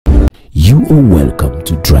You are welcome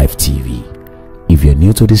to Drivetv. If you're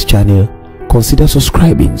new to this channel, consider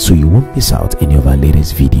subscribing so you won't miss out any of our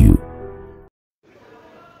latest video.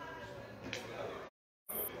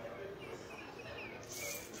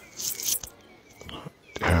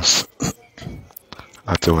 Yes,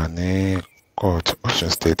 at the court, Ocean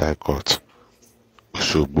State High Court,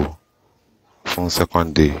 Osogbo, fún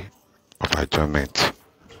second day of adjournment.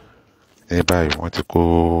 Ní báyìí wọ́n ti kó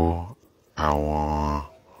àwọn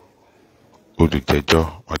olùjẹ́jọ́,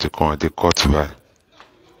 wọ́n ti kó wọn dé court báyìí.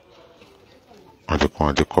 Wọ́n ti kó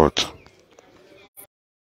wọn dé court.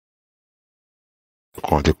 Kó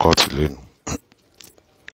wọn dé court lẹ́nu.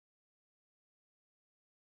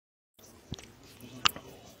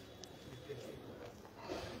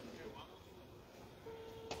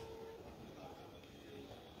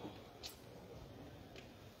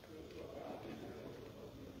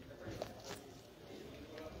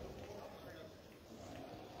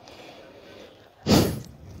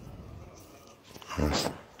 Yes.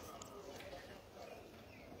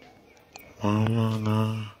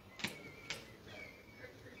 No.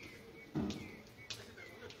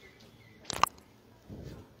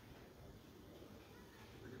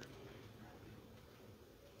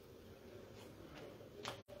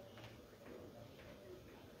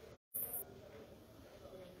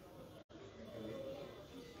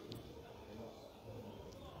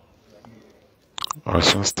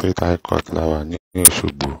 Ocean State High Court la wà ní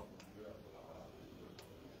Osogbo.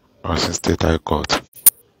 Ocean State High Court,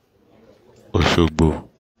 Osogbo.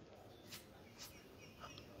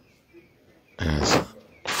 Yes,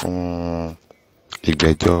 fún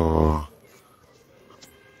ìgbẹ́jọ́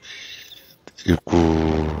ikú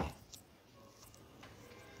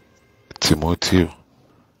Timothy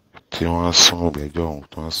tí wọ́n sún ìgbẹ́jọ́ ọ̀hún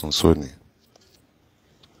tí wọ́n sún sóní.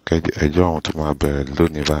 Ẹjọ́ ọ̀hún tó máa bẹ̀rẹ̀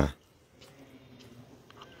lónìí báyìí.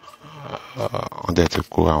 Wọ́n dẹ̀ ti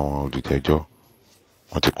kó àwọn olùjẹ́jọ́,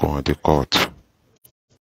 wọ́n ti kó wọn dé court.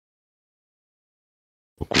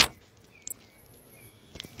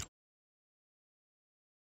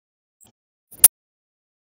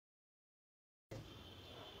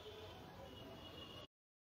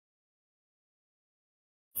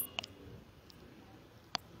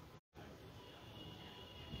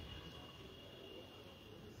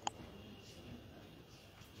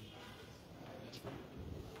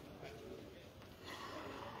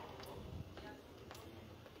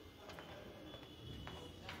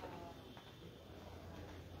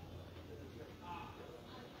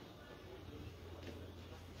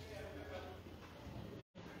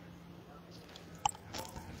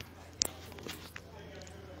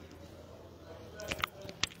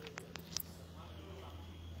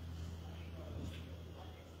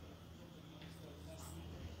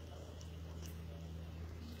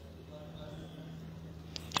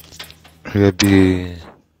 Gẹ́gẹ́ bí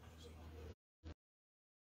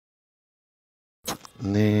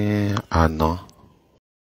ní àná,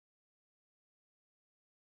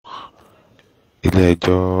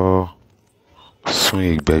 ilé-ẹjọ́ sún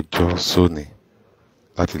ìgbẹ́jọ́ sóní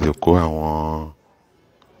láti lè kó àwọn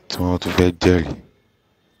tí wọ́n tún fẹ́ jẹ́rìí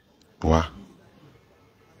wá.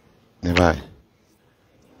 Ní báyìí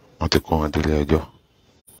wọ́n ti kó wọn dé ilé-ẹjọ́.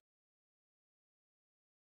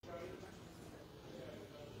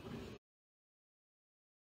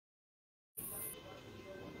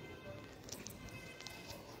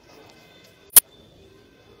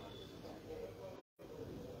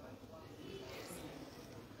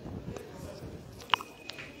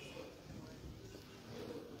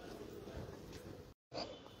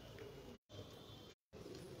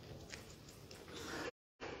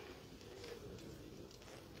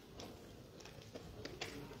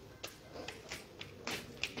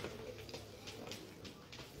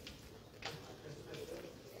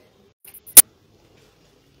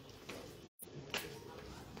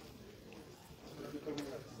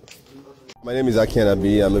 My name is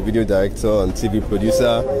Akianabi. I'm a video director and TV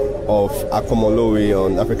producer of Akomolowe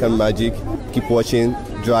on African Magic. Keep watching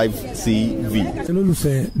Drivetv.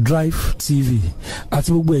 Olólùfẹ́ Drivetv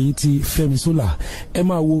àti gbogbo ẹ̀yin tí Fẹ́mi Sola ẹ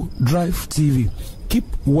máa wo Drivetv. Keep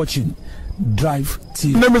watching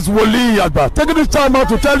Drivetv. My name is Wole Agba. Taking this time out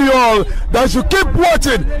to tell you all that you keep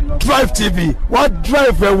watching Drivetv. What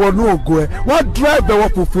drive ẹ̀wọ̀ ní ògo ẹ̀? What drive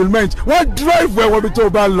ẹ̀wọ̀ fulfilment? What drive ẹ̀wọ̀ bí tó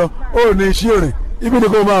bá lọ? Ó ní iṣẹ́ rẹ̀. Ibi ni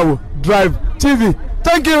kò máa wò Drivetv.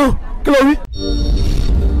 Thank you. Chloe.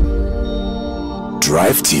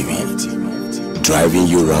 Drivetv, driving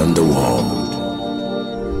you around the world.